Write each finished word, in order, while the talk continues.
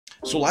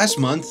So last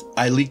month,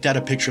 I leaked out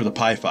a picture of the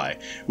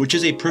PIFI, which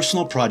is a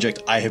personal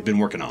project I have been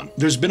working on.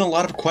 There's been a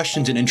lot of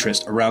questions and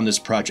interest around this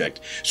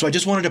project, so I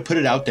just wanted to put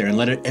it out there and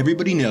let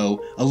everybody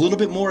know a little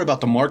bit more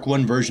about the Mark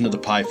I version of the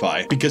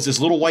PIFI, because this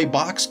little white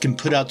box can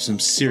put out some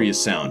serious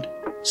sound.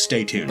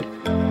 Stay tuned.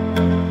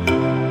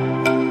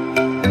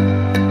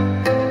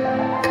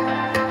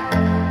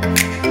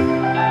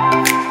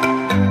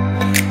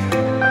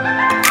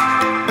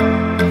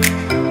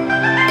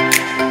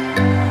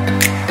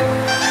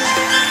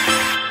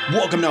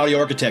 Welcome to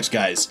Audio Arkitekts,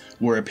 guys,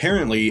 where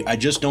apparently I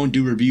just don't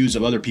do reviews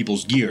of other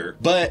people's gear,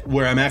 but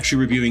where I'm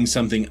actually reviewing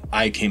something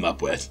I came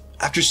up with.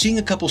 After seeing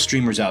a couple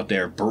streamers out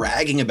there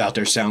bragging about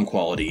their sound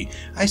quality,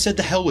 I said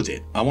to hell with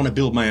it, I want to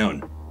build my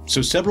own.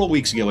 So several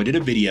weeks ago I did a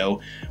video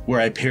where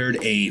I paired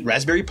a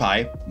Raspberry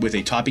Pi with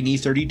a Topping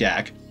E30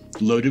 DAC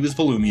loaded with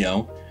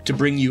Volumio to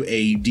bring you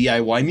a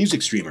DIY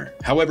music streamer.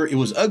 However, it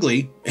was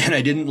ugly, and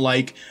I didn't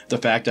like the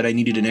fact that I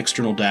needed an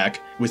external DAC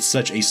with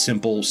such a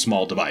simple,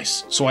 small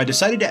device. So I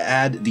decided to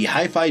add the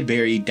Hi-Fi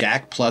Berry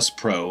DAC Plus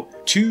Pro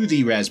to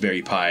the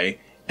Raspberry Pi,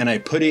 and I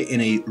put it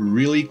in a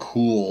really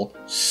cool,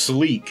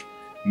 sleek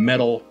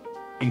metal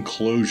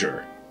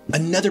enclosure.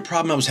 Another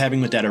problem I was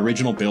having with that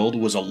original build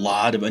was a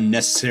lot of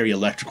unnecessary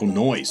electrical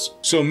noise.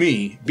 So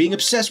me, being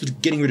obsessed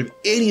with getting rid of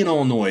any and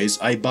all noise,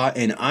 I bought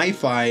an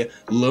iFi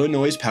low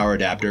noise power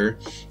adapter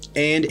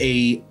and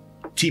a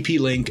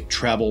TP-Link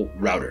travel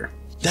router.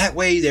 That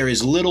way there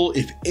is little,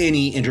 if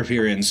any,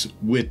 interference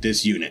with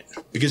this unit.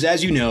 Because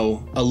as you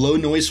know, a low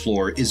noise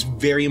floor is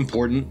very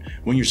important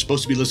when you're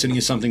supposed to be listening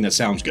to something that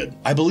sounds good.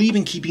 I believe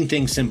in keeping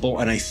things simple,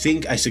 and I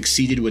think I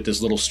succeeded with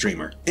this little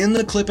streamer. In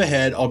the clip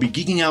ahead, I'll be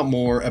geeking out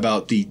more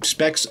about the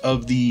specs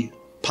of the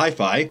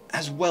PIFI,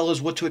 as well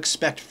as what to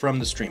expect from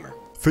the streamer.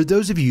 For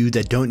those of you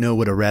that don't know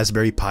what a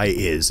Raspberry Pi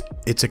is,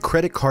 it's a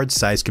credit card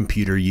sized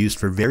computer used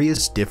for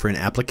various different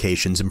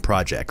applications and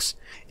projects.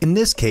 In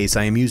this case,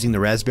 I am using the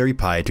Raspberry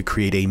Pi to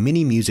create a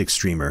mini music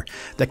streamer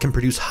that can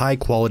produce high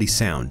quality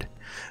sound.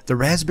 The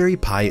Raspberry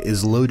Pi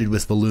is loaded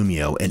with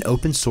Volumio, an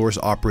open source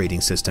operating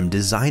system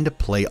designed to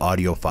play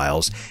audio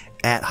files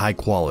at high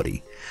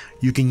quality.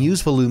 You can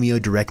use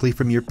Volumio directly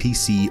from your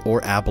PC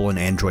or Apple and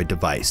Android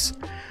device.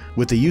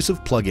 With the use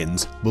of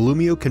plugins,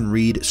 Volumio can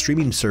read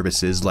streaming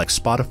services like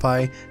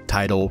Spotify,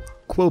 Tidal,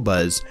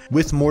 Qobuz,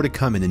 with more to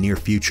come in the near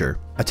future.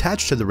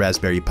 Attached to the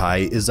Raspberry Pi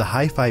is the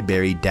Hi-Fi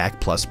Berry DAC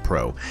Plus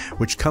Pro,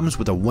 which comes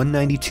with a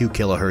 192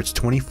 kHz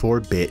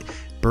 24-bit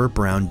Burr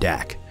Brown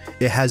DAC.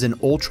 It has an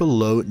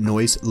ultra-low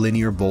noise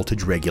linear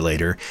voltage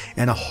regulator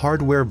and a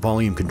hardware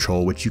volume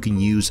control, which you can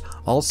use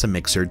ALSA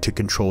mixer to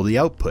control the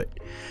output.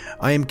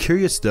 I am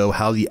curious though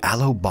how the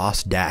Allo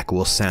Boss DAC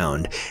will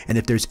sound and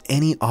if there's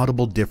any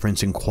audible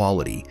difference in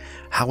quality.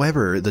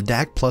 However, the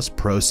DAC Plus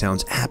Pro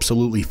sounds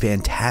absolutely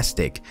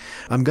fantastic.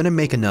 I'm gonna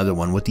make another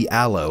one with the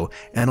Allo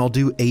and I'll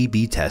do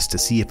A/B tests to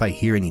see if I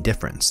hear any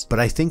difference. But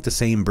I think the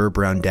same Burr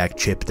Brown DAC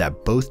chip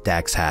that both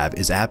DACs have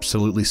is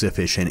absolutely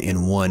sufficient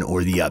in one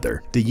or the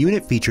other. The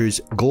unit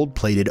features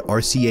gold-plated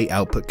RCA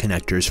output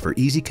connectors for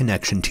easy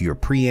connection to your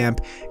preamp,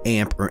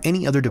 amp, or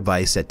any other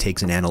device that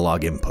takes an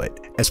analog input.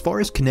 As far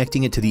as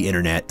connecting it to the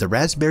internet, the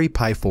Raspberry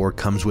Pi 4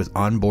 comes with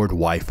onboard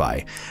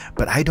Wi-Fi,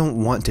 but I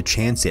don't want to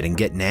chance it and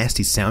get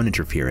nasty sound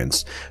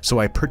interference, so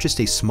I purchased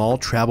a small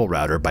travel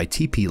router by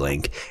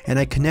TP-Link and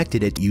I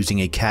connected it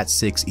using a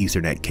Cat6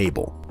 Ethernet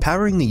cable.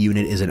 Powering the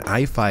unit is an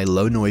iFi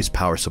low noise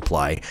power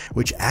supply,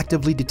 which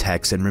actively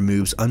detects and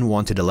removes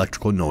unwanted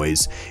electrical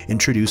noise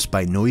introduced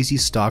by noisy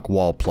stock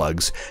wall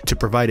plugs to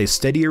provide a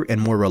steadier and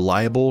more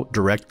reliable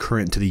direct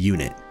current to the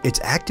unit.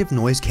 It's active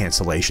noise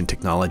cancellation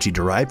technology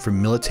derived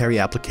from military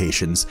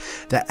applications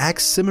that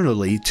acts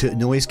similarly to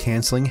noise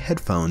cancelling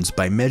headphones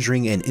by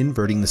measuring and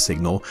inverting the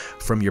signal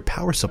from your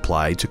power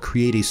supply to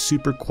create a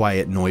super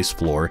quiet noise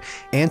floor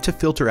and to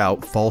filter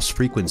out false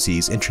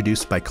frequencies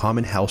introduced by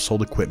common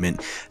household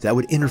equipment that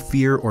would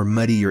interfere or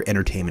muddy your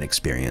entertainment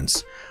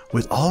experience.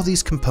 With all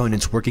these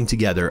components working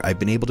together, I've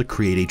been able to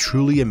create a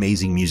truly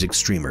amazing music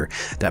streamer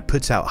that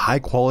puts out high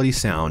quality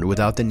sound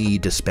without the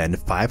need to spend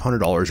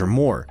 $500 or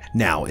more.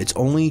 Now, its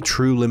only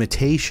true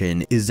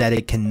limitation is that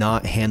it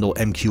cannot handle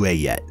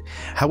MQA yet.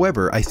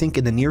 However, I think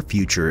in the near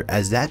future,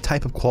 as that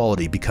type of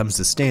quality becomes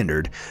the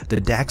standard, the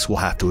DACs will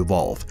have to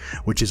evolve,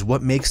 which is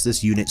what makes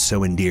this unit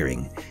so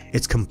endearing.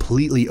 It's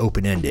completely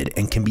open-ended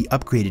and can be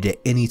upgraded at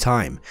any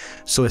time.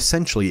 So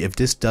essentially, if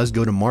this does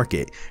go to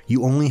market,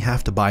 you only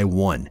have to buy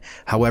one.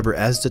 However,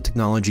 as the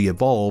technology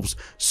evolves,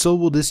 so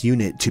will this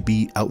unit to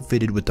be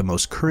outfitted with the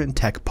most current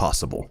tech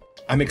possible.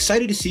 I'm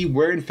excited to see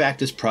where in fact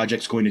this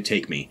project's going to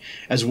take me,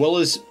 as well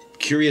as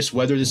curious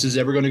whether this is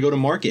ever going to go to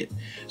market.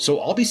 So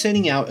I'll be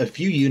sending out a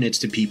few units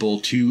to people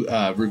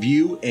to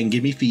review and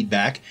give me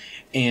feedback,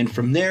 and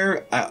from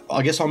there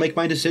I guess I'll make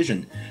my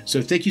decision.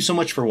 So thank you so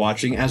much for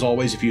watching. As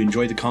always, if you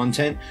enjoyed the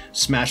content,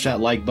 smash that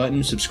like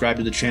button, subscribe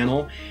to the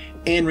channel,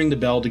 and ring the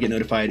bell to get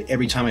notified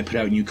every time I put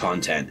out new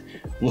content.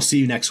 We'll see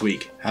you next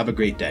week. Have a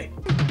great day.